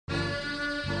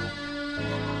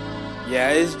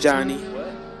Yeah, it's Johnny.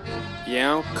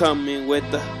 Yeah, I'm coming with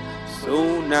the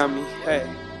tsunami. Hey,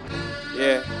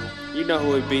 yeah, you know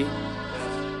who it be.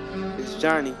 It's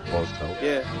Johnny.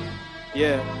 Yeah,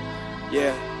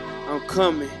 yeah, I'm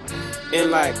coming.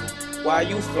 And like, why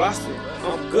you flossing?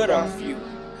 I'm good off you.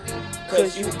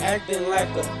 Cause you acting like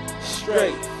a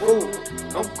straight fool.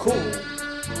 I'm cool.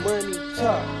 Money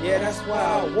talk, yeah, that's why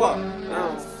I walk.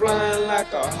 I'm flying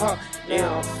like a hawk,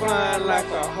 yeah, I'm flying like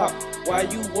a hawk. Why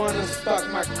you wanna stalk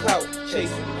my clout?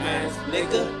 Chasing ass,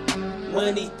 nigga.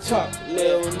 Money talk,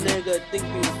 little nigga, think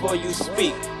before you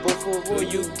speak. Before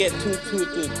you get 2 to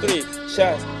 3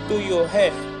 shots through your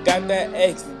head. Got that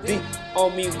XD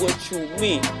on me, what you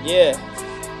mean? Yeah.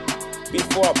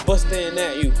 Before I bust in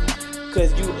at you,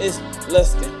 cause you is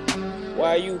lusting.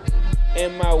 Why you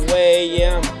in my way?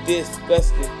 Yeah, I'm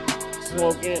disgusted.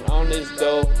 Smoking on this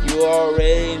dough, you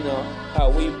already know how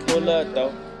we pull up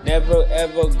though. Never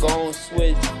ever gon'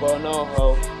 switch for no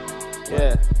hoe.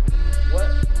 Yeah.